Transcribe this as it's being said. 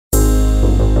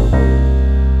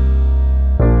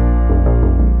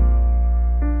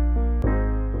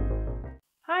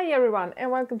everyone and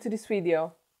welcome to this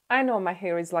video. I know my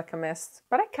hair is like a mess,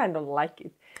 but I kind of like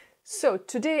it. So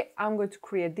today I'm going to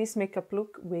create this makeup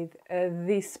look with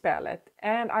this palette.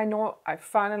 And I know I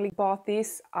finally bought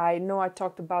this. I know I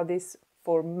talked about this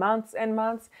for months and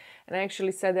months. And I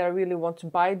actually said that I really want to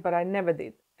buy it, but I never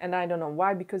did. And I don't know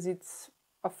why, because it's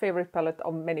a favorite palette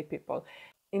of many people.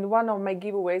 In one of my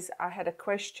giveaways, I had a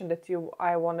question that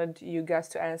I wanted you guys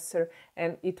to answer,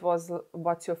 and it was,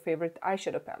 what's your favorite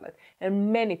eyeshadow palette?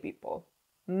 And many people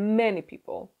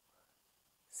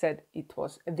said it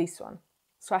was this one.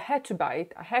 So I had to buy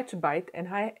it, and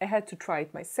I had to try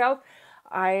it myself.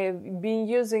 I've been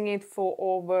using it for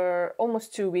over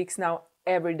almost 2 weeks now,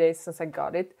 every day since I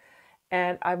got it.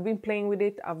 And I've been playing with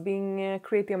it, I've been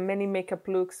creating many makeup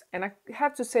looks, and I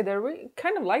have to say that I really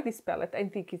kind of like this palette. I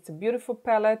think it's a beautiful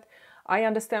palette. I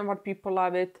understand why people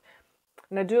love it,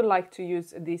 and I do like to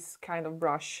use this kind of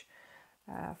brush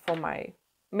for my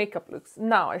makeup looks.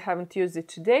 Now, I haven't used it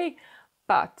today,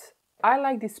 but I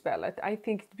like this palette. I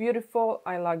think it's beautiful,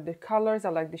 I like the colors, I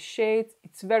like the shades.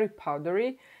 It's very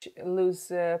powdery. I lose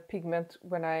pigment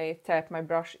when I tap my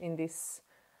brush in this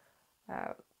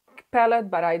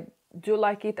palette, but I do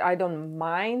like it. I don't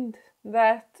mind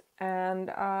that, and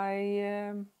I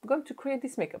am going to create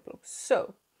this makeup look.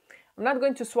 So I'm not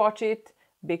going to swatch it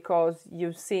because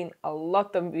you've seen a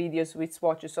lot of videos with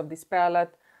swatches of this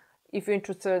palette. If you're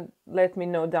interested, let me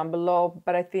know down below,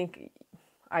 but I think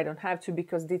I don't have to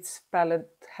because this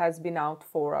palette has been out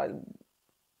for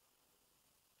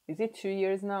is it 2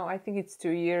 years now? I think it's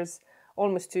 2 years,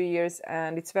 almost 2 years,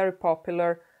 and it's very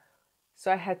popular, so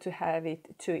I had to have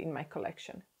it too in my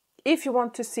collection. If you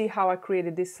want to see how I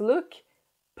created this look,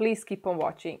 please keep on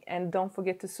watching and don't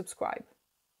forget to subscribe.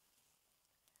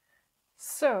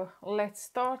 So let's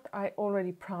start. I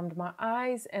already primed my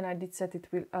eyes and I did set it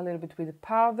with a little bit with the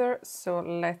powder. So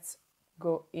let's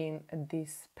go in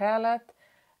this palette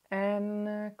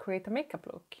and create a makeup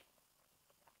look.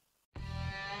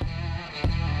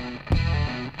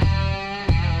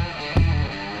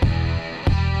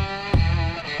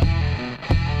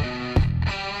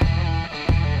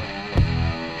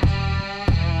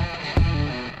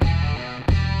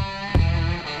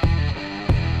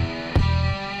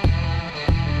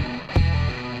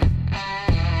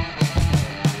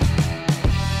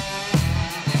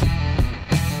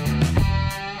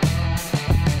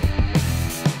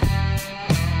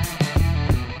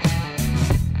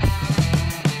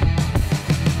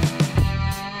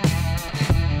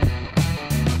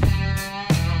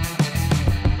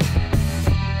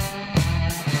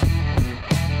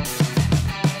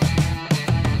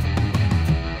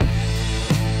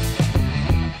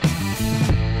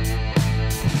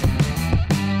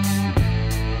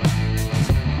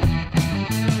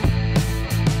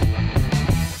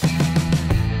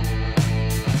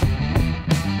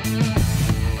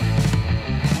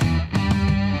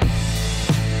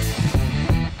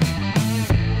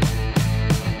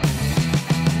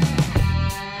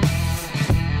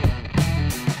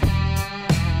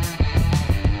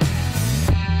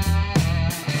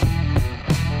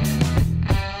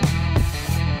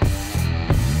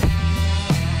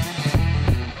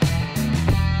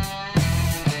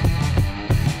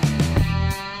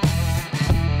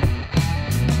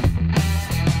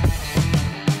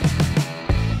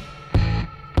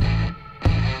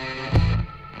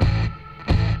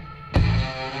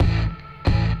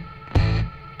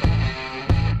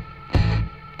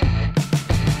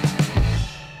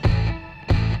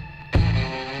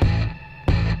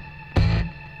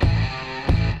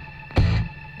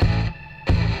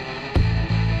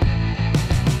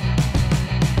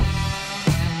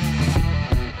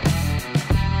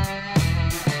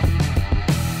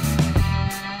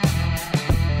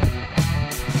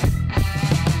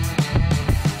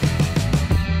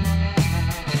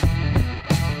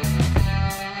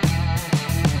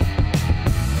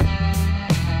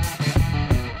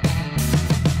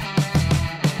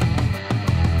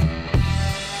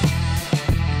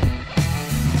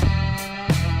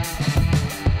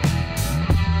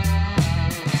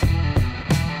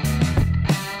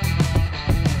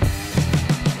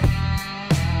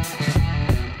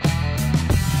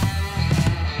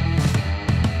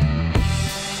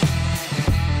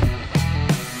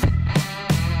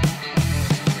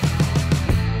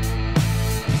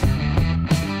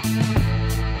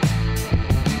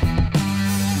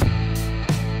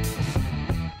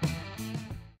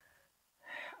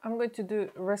 I'm going to do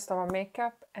the rest of our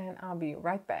makeup and I'll be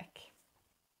right back.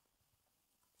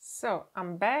 So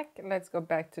I'm back. Let's go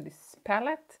back to this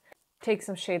palette. Take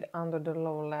some shade under the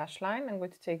lower lash line. I'm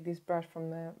going to take this brush from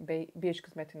the BH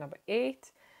Cosmetics number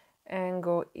 8 and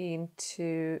go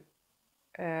into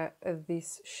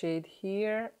this shade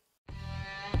here.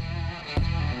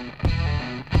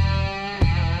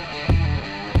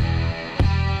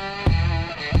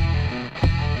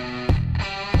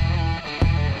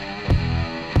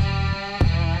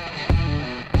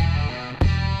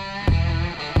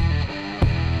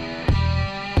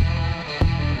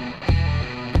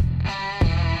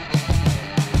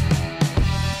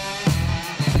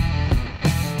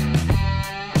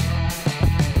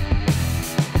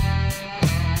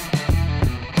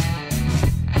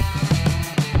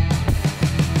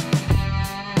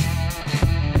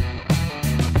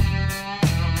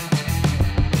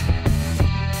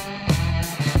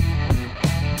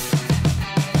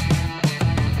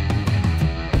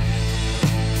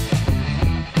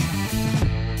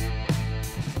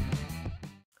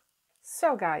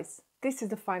 So guys, this is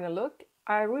the final look.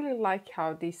 I really like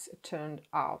how this turned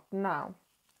out now.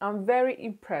 I'm very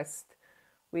impressed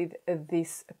with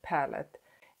this palette,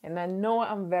 and I know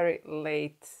I'm very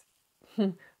late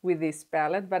with this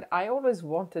palette, but I always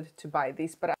wanted to buy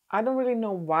this, but I don't really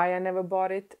know why I never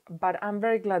bought it, but I'm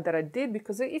very glad that I did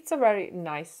because it's a very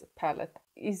nice palette.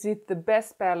 Is it the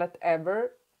best palette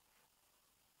ever?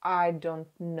 I don't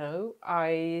know.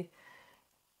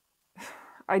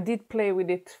 I did play with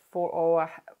it for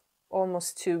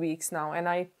almost 2 weeks now, and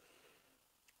I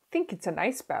think it's a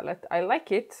nice palette. I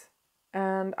like it,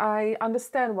 and I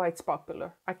understand why it's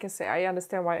popular. I can say I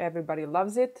understand why everybody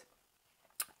loves it.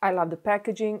 I love the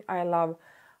packaging. I love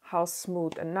how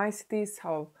smooth and nice it is,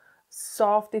 how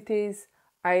soft it is.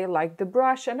 I like the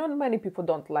brush. I know many people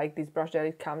don't like this brush that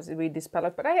it comes with this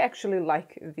palette, but I actually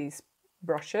like these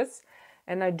brushes,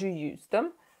 and I do use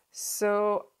them.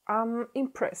 So I'm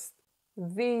impressed.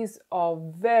 These are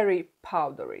very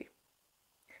powdery.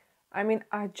 I mean,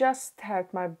 I just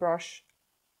had my brush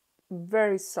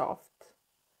very soft,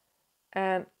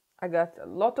 and I got a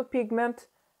lot of pigment,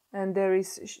 and there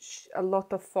is a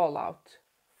lot of fallout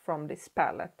from this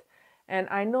palette. And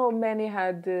I know many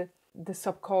had the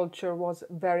subculture was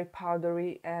very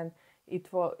powdery, and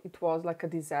it was like a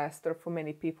disaster for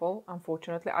many people.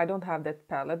 Unfortunately, I don't have that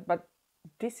palette, but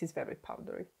this is very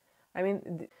powdery. I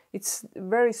mean, it's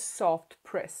very soft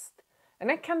pressed, and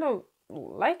I kind of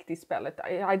like this palette.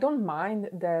 I don't mind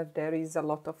that there is a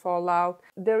lot of fallout.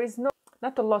 There is not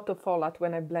a lot of fallout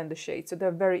when I blend the shades, so they're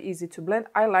very easy to blend.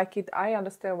 I like it. I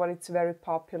understand why it's very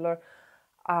popular.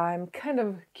 I'm kind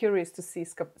of curious to see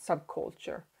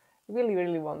subculture. Really,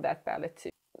 really want that palette too.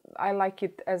 I like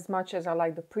it as much as I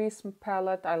like the Prism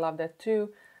palette. I love that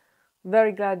too.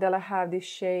 Very glad that I have this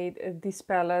shade, this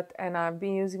palette, and I've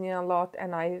been using it a lot,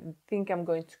 and I think I'm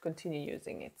going to continue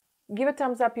using it. Give a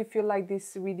thumbs up if you like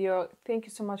this video. Thank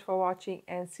you so much for watching,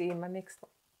 and see you in my next one.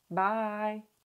 Bye!